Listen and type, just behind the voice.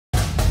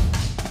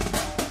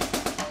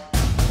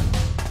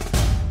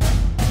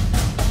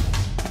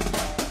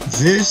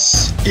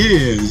This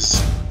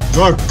is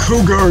the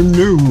Cougar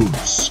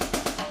News.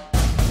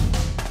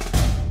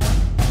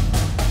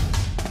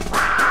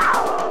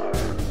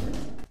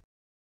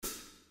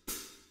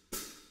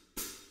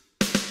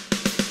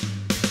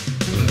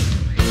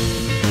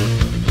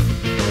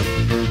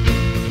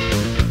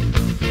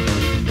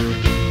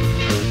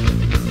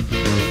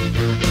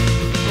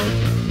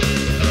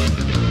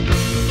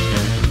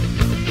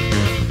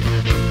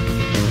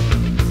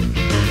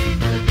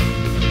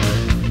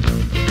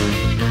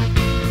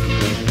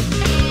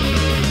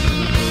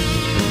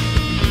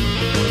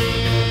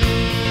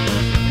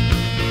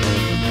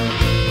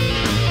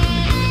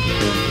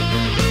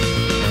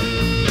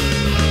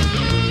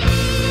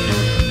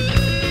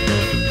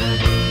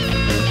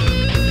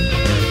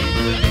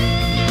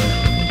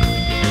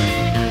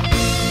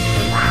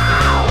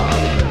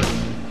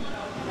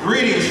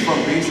 Greetings from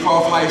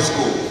Beechcroft High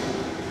School.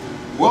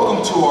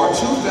 Welcome to our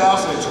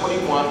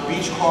 2021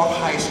 Beechcroft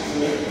High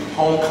School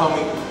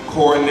Homecoming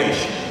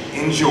Coronation.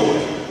 Enjoy.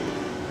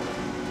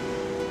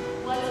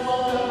 Let's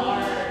welcome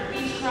our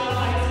Beechcroft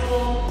High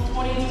School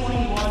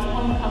 2021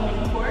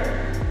 Homecoming Court.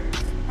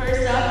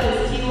 First up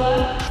is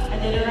Tiwa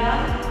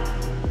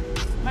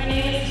Aditaran. My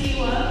name is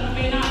Tiwa. You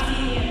may not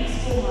see me at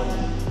school much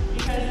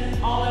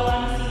because although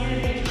I'm a senior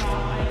at Beechcroft,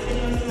 I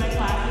attend most of my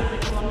classes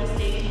at Columbus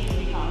State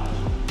Community College.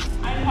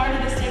 I'm part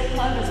of the STEM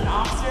Club as an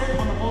officer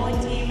on the bowling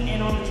team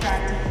and on the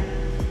track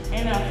team,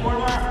 and a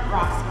former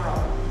Rocks girl.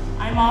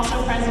 I'm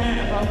also president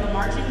of both the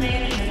Marching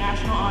Band and the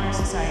National Honor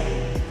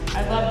Society.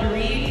 I love to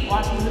read,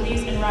 watch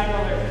movies, and ride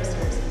roller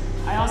coasters.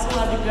 I also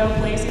love to go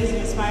places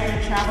and aspire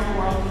to travel the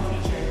world in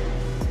the future.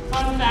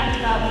 Fun fact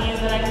about me is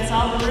that I can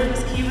solve the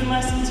Rubik's Cube in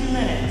less than 2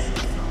 minutes.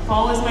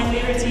 Fall is my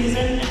favorite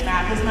season, and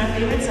math is my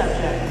favorite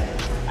subject.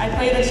 I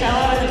play the cello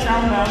and the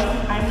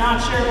trombone. I'm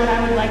not sure what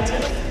I would like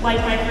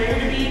my career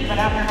to be, but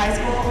after high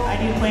school, I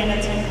do plan to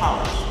attend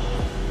college.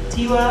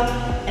 Tiwa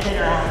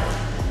Aditaran.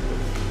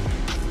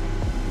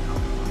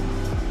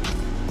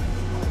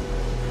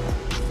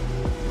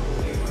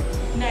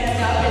 Next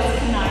up is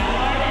Kanaya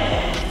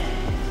Harden.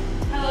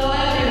 Hello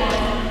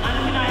everyone, I'm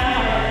Kanaya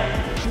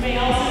Harden. You may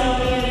also know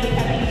me as the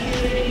peppy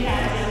cheerleading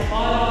captain,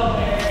 volleyball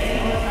player,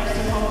 and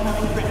Northwestern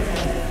homecoming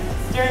princess.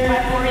 During my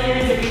 4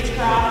 years at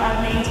Beechcroft,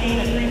 I've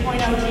maintained a 3.0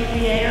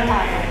 GPA or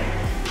higher.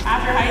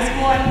 After high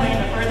school, I plan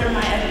to further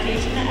my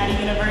education at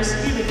a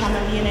university to become a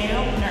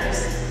neonatal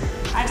nurse.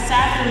 I've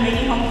sat through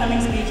many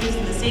homecoming speeches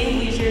in the same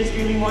bleachers,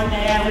 dreaming one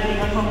day I would be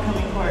on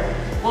homecoming court.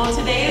 Well,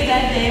 today is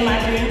that day my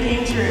dream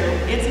came true.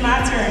 It's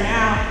my turn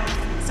now.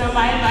 So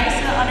my advice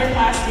to the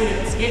underclass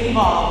students, get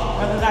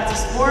involved, whether that's a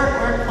sport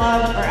or a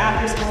club or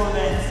after-school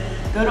events.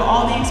 Go to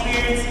all the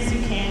experiences you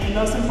can, and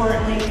most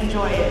importantly,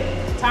 enjoy it.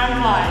 Time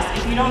flies.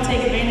 If you don't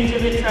take advantage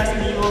of it, trust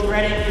me, you will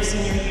regret it your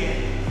senior year.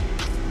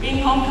 Being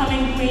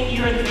homecoming queen,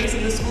 you are the face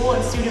of the school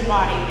and student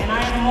body, and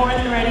I am more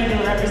than ready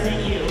to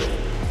represent you.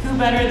 Who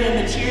better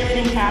than the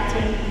cheerleading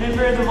captain,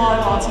 member of the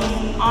volleyball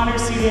team, honor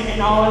student,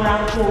 and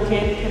all-around cool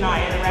kid,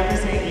 Kanaya, to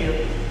represent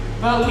you.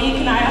 Vote me,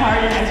 Kanaya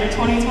Harden, as your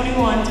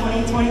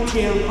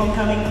 2021-2022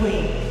 homecoming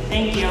queen.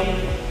 Thank you.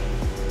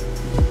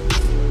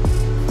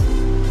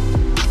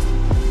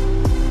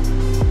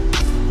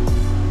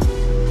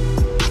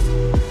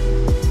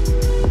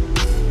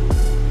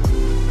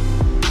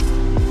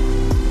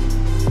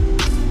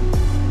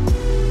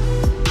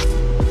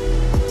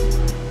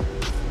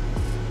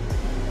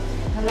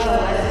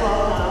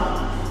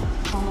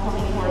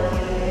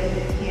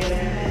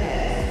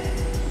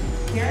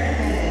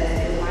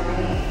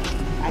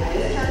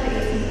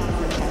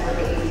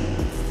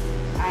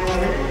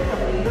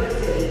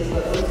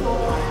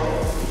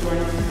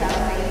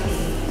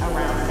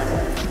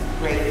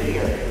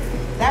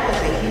 That was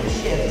a huge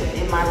shift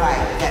in my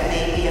life that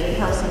made me the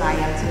person I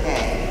am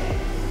today.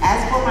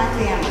 As for my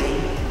family,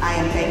 I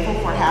am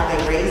thankful for how they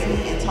raised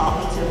me and taught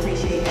me to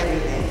appreciate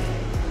everything.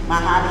 My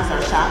hobbies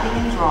are shopping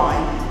and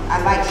drawing.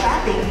 I like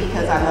shopping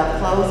because I love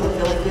clothes and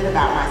feeling good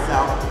about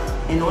myself.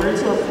 In order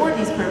to afford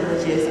these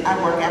privileges, I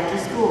work after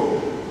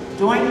school.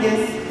 Doing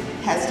this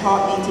has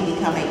taught me to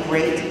become a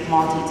great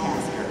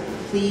multitasker.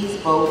 Please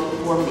vote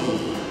for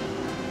me.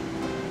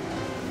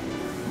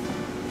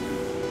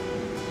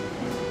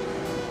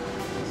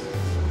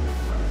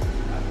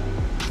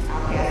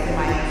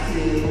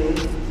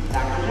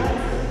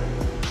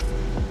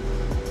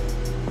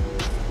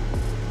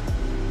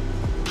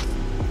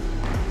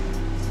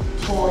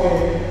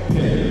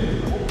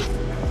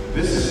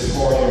 This is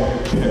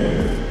Torian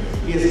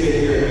Penn. He has been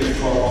here at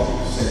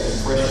Beechcroft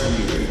since freshman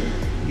year.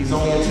 He's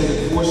only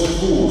attended 4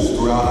 schools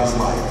throughout his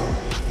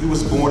life. He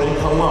was born in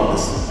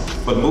Columbus,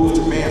 but moved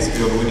to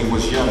Mansfield when he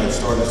was young and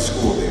started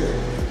school there.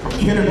 From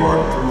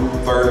kindergarten through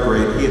 3rd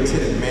grade, he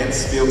attended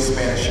Mansfield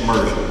Spanish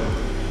Immersion.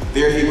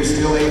 There he was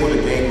still able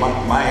to gain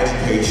my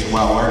education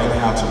while learning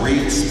how to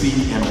read,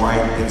 speak, and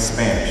write in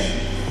Spanish.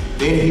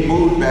 Then he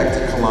moved back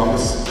to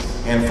Columbus,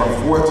 and from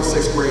 4th to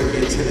 6th grade,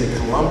 he attended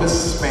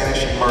Columbus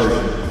Spanish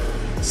Immersion.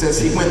 Since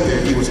he went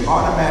there, he was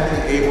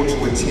automatically able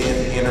to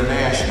attend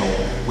International,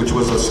 which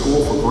was a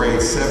school for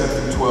grades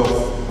 7th through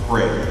 12th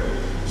grade.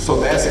 So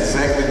that's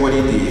exactly what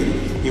he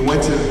did. He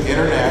went to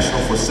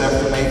international for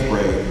 7th and 8th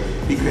grade.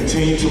 He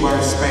continued to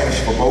learn Spanish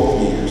for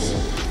both years.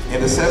 In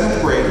the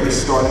 7th grade, he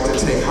started to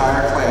take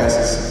higher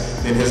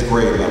classes in his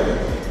grade level.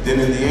 Then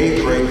in the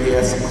 8th grade, he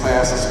had some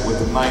classes with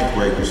the 9th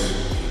graders.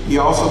 He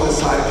also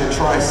decided to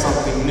try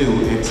something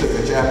new and took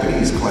a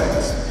Japanese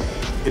class.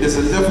 It is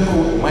a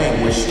difficult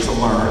language to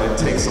learn and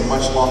takes a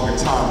much longer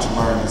time to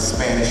learn than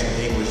Spanish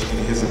and English in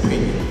his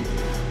opinion.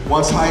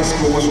 Once high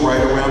school was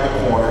right around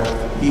the corner,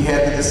 he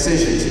had the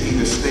decision to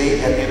either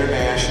stay at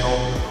International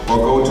or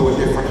go to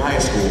a different high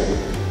school.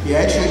 He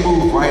actually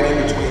moved right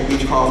in between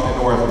Beechcroft and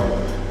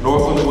Northland.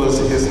 Northland was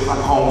his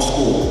home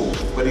school,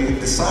 but he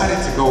decided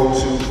to go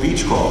to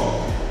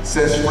Beechcroft.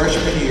 Since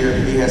freshman year,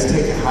 he has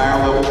taken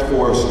higher level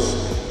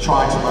courses,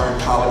 trying to earn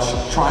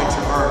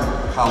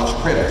college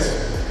credits.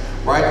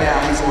 Right now,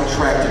 he's on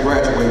track to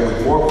graduate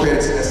with more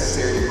credits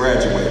necessary to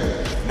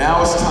graduate.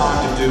 Now it's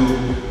time to do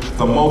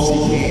the most he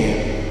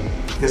can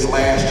his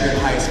last year in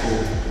high school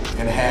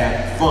and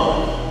have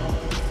fun.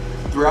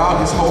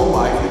 Throughout his whole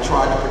life, he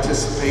tried to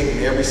participate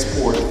in every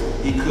sport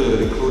he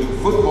could, including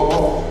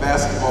football,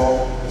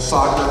 basketball,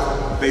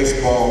 soccer,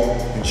 baseball,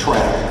 and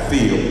track and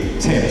field,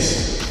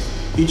 tennis.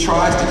 He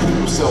tries to keep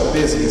himself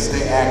busy and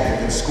stay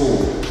active in school.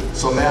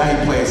 So now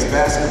he plays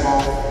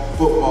basketball,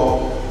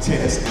 football,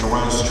 tennis, and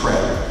runs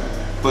track.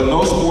 But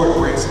no sport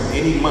brings him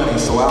any money,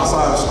 so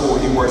outside of school,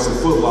 he works at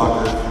Foot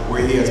Locker,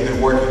 where he has been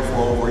working for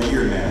over a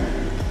year now.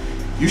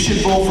 You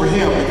should vote for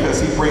him because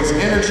he brings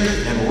energy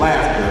and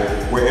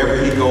laughter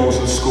wherever he goes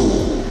to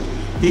school.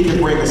 He can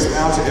bring a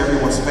smile to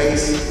everyone's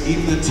face,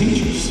 even the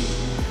teachers.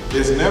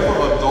 There's never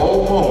a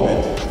dull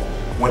moment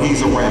when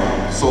he's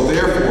around, so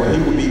therefore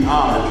he would be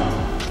honored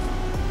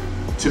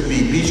to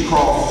be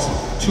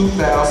Beechcroft's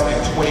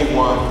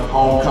 2021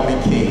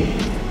 Homecoming King.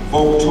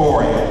 Vote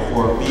Torian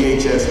for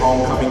BHS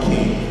Homecoming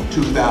King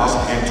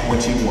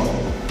 2021.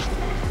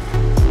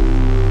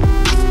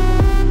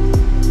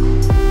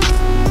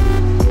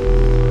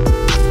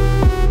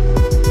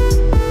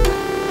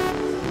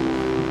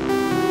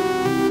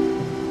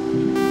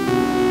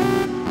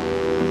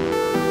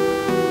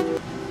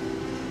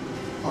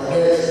 Our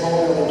next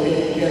Homecoming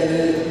King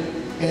candidate,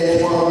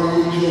 Antoine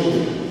Reed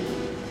Jr.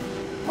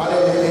 My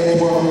name is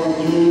Antoine Reed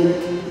Jr.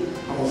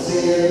 I'm a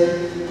senior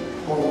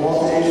on the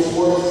multiple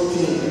sports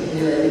team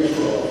here at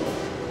Beechcroft.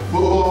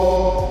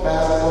 Football,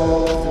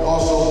 basketball, and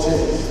also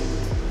tennis.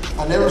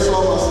 I never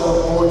saw myself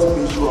going to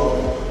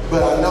Beechcroft,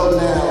 but I know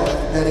now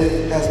that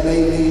it has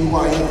made me who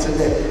I am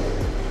today.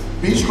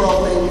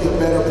 Beechcroft made me a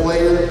better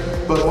player,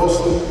 but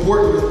most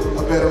importantly,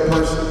 a better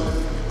person.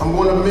 I'm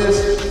going to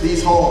miss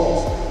these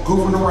halls,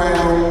 goofing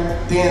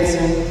around,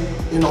 dancing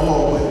in the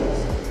hallways.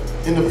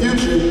 In the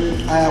future,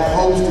 I have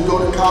hopes to go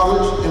to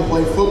college and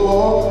play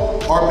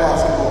football or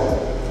basketball.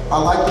 I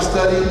like to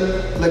study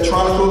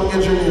electronical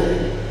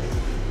engineering.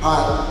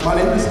 Hi, my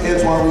name is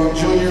Antoine Reed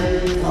Jr.,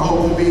 and I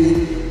hope to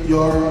be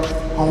your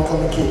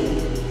homecoming king.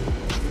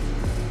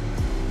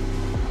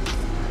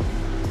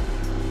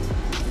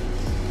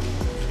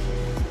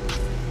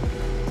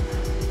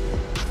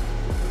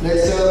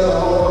 Next up, our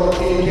homecoming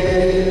king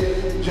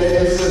candidate,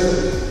 James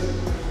Simmons.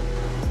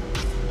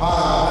 Hi,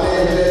 my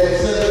name is James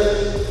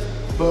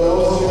Simmons, but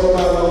most of you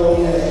might know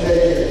me as JJ.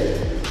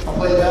 I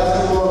play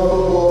basketball and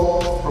football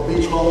for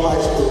Beechcroft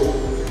High School.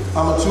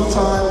 I'm a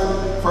two-time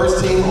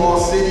first-team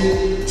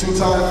All-City,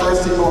 two-time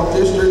first-team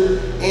All-District,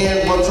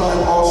 and one-time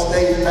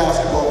All-State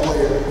basketball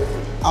player.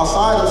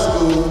 Outside of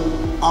school,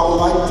 I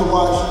like to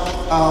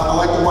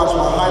watch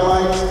my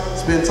highlights,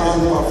 spend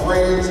time with my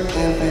friends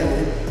and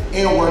family,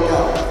 and work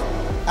out.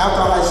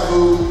 After high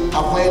school,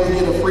 I plan to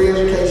get a free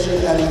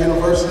education at a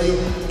university,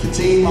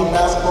 continue my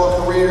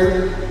basketball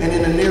career, and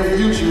in the near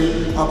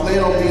future, I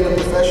plan on being a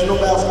professional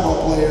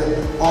basketball player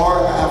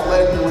or an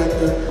athletic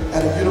director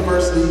at a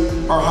university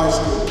or high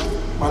school.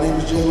 My name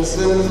is James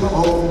Simmons, and I'm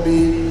hoping to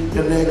be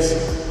your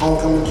next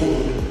homecoming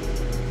king.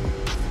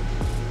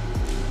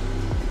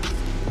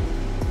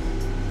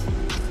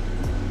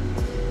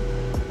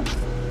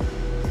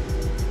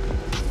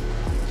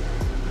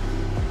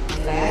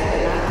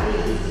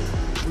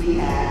 We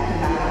have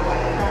Kanata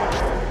White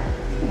Crowder.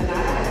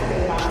 Kanata has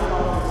played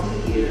volleyball for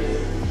 2 years.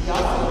 She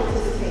also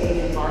participated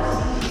in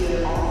varsity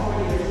field all 4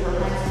 years for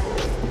high school.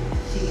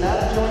 She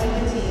loved joining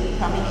the team,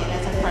 coming in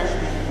as a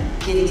freshman,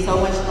 getting so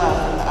much love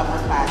from the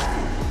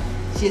upperclassmen.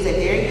 She is a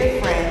very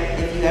good friend.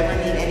 If you ever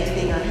need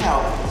anything or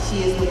help,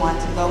 she is the one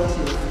to go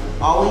to,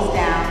 always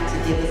down to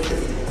give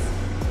assistance.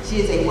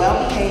 She is a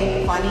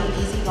well-behaved, funny,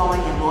 easygoing,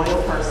 and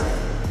loyal person.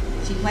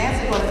 She plans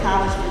to go to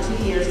college for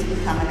 2 years to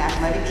become an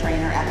athletic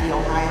trainer at the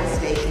Ohio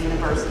State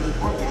University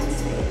or Penn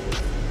State.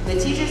 The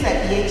teachers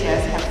at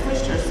BHS have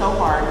pushed her so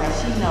hard that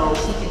she knows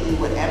she can do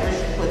whatever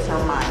she puts her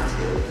mind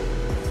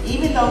to.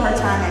 Even though her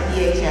time at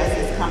BHS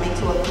is coming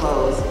to a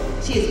close,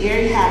 she is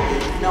very happy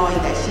knowing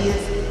that she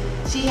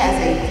has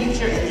a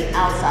future in the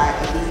outside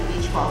of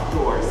these Beechcroft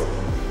doors.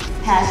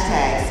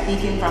 Hashtag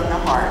speaking from the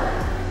heart.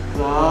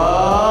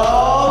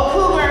 Go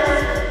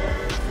Cougars!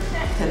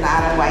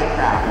 Kanata White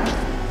Crowder.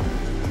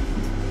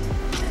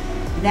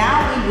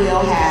 Now we will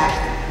have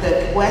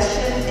the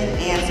question and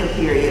answer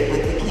period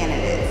with the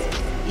candidates.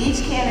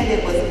 Each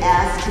candidate was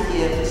asked to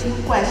give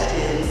 2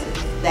 questions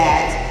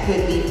that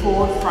could be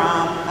pulled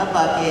from a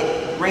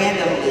bucket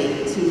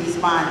randomly to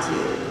respond to.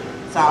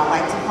 So I'd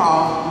like to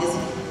call Ms.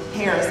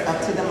 Harris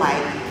up to the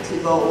mic to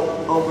go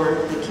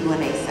over the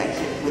Q&A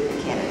section with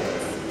the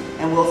candidates.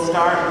 And we'll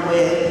start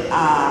with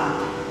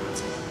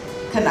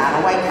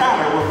Kanata White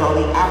Crowder. We'll go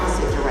the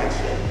opposite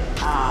direction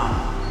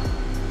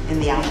in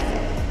the alphabet.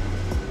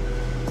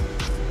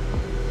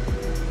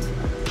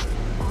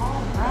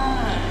 All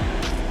right,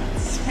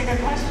 let's pick a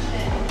question.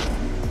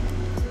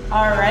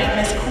 All right,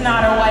 Ms.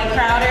 Kanata White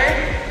Crowder.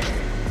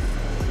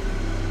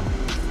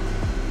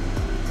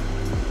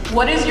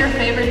 What is your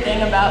favorite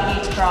thing about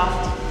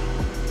Beechcroft?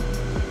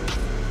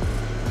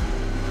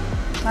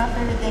 My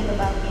favorite thing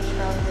about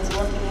Beechcroft is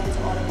walking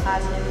into all the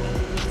positive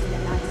energies and the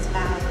nice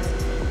smiles,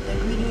 the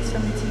greetings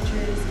from the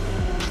teachers,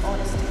 and all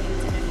the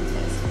students and the new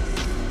faces.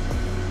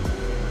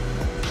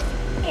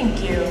 Thank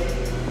you.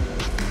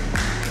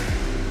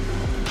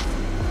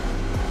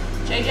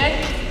 JJ?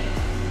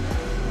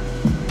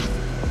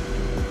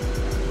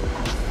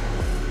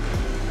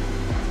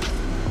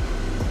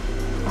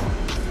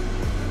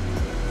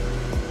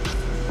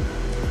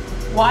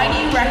 Why do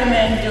you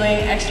recommend doing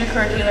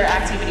extracurricular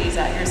activities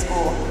at your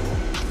school?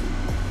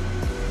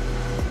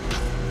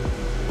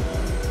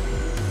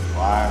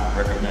 Why I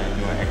recommend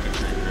doing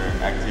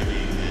extracurricular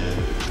activities is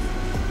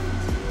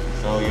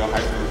so your high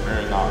school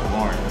career is not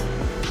boring.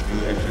 Do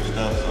extra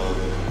stuff so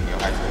your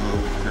high school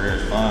career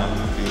is fun.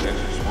 Do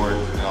extra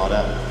sports and all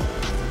that.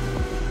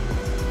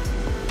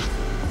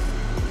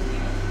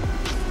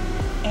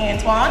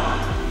 Antoine?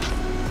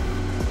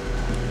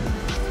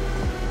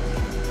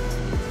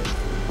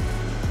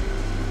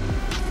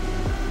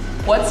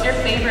 What's your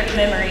favorite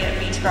memory at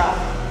Beechcroft?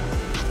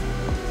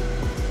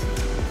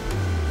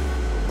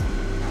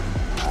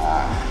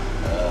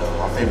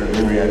 My favorite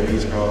memory at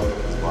Beechcroft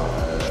is my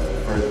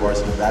first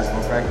varsity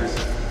basketball practice.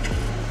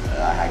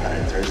 I got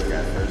a jersey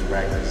at first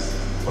practice.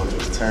 Coach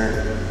was turned,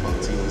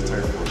 both team was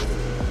turned for me.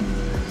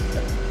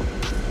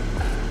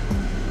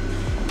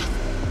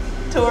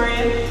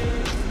 Torian?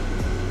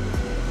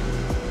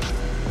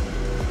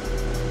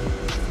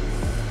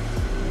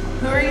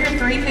 Who are your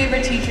 3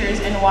 favorite teachers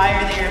and why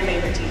are they your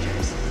favorite teachers?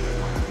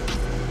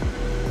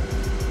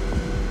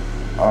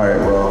 All right,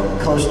 well,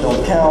 coach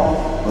don't count,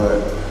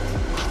 but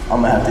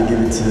I'm gonna have to give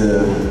it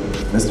to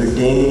Mr.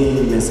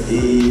 Dean, Miss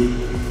E,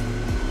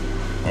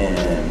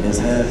 and Ms.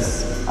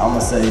 Hess. I'm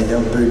gonna say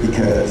them 3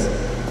 because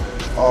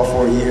all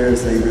 4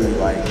 years they really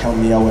help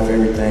me out with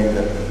everything.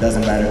 That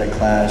doesn't matter in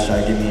class,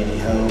 try to give me any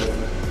help,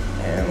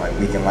 and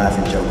we can laugh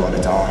and joke all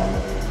the time.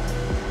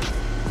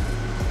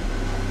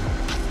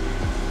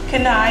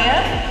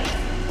 Kanaya?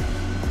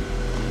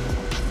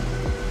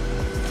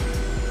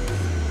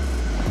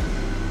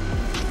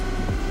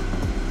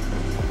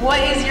 What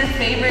is your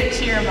favorite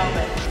cheer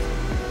moment?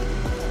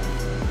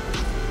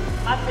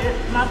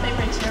 My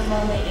favorite cheer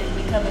moment is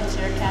becoming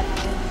cheer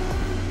captain.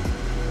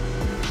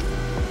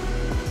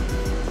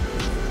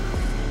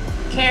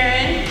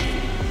 Karen?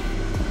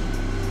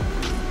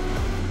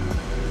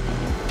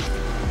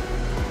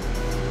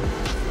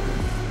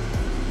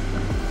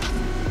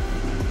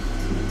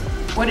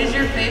 What is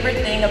your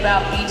favorite thing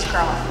about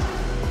Beechcroft?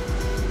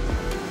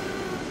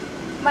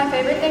 My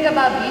favorite thing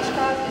about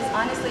Beechcroft is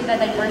honestly the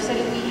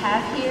diversity we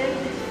have here.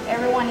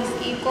 Everyone is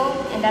equal,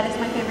 and that is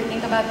my favorite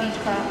thing about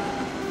Beechcroft.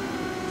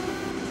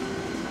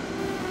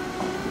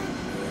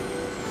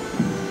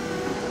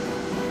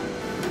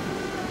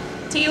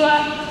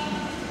 Tiwa?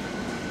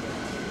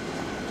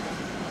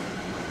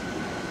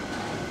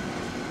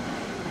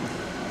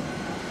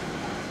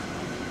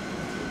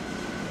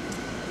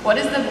 What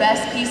is the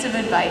best piece of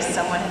advice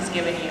someone has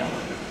given you?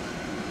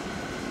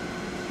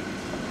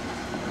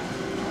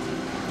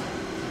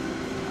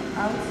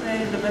 I would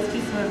say the best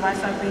piece of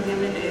advice I've been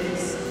given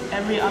is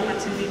every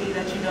opportunity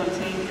that you don't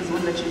take is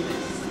one that you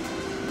miss.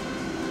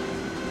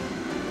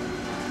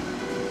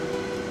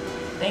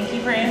 Thank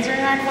you for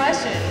answering our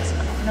questions.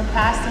 I'm going to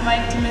pass the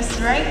mic to Ms.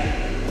 Wright.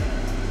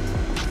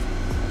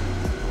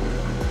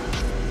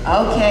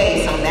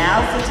 Okay, so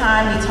now's the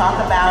time we talk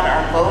about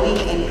our voting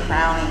and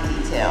crowning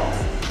details.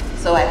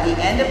 So at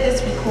the end of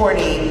this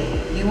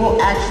recording, you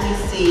will actually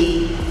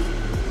see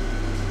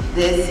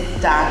this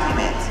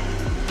document.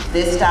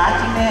 This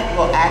document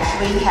will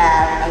actually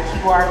have a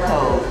QR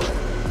code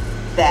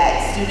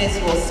that students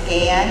will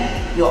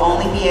scan. You'll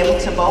only be able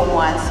to vote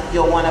once.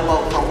 You'll want to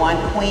vote for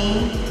 1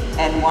 queen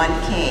and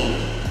 1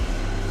 king.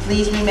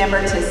 Please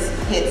remember to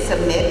hit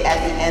submit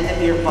at the end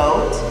of your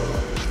vote.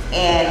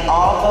 And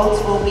all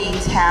votes will be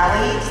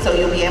tallied, so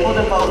you'll be able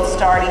to vote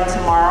starting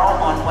tomorrow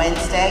on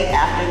Wednesday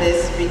after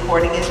this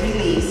recording is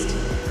released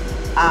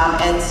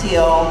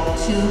until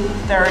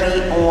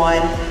 2:30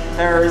 on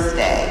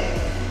Thursday.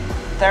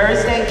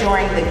 Thursday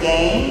during the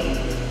game,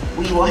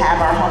 we will have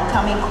our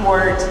homecoming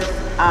court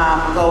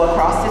go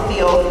across the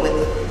field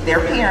with their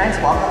parents,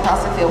 walk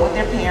across the field with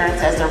their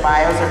parents as their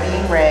bios are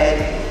being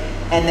read.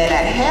 And then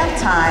at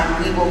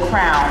halftime, we will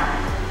crown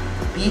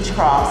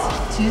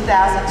Beechcroft's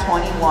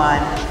 2021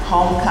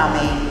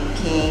 Homecoming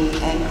King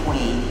and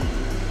Queen.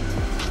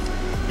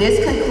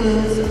 This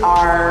concludes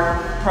our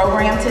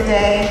program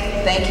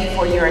today. Thank you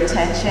for your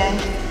attention.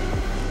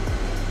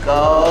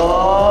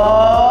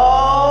 Go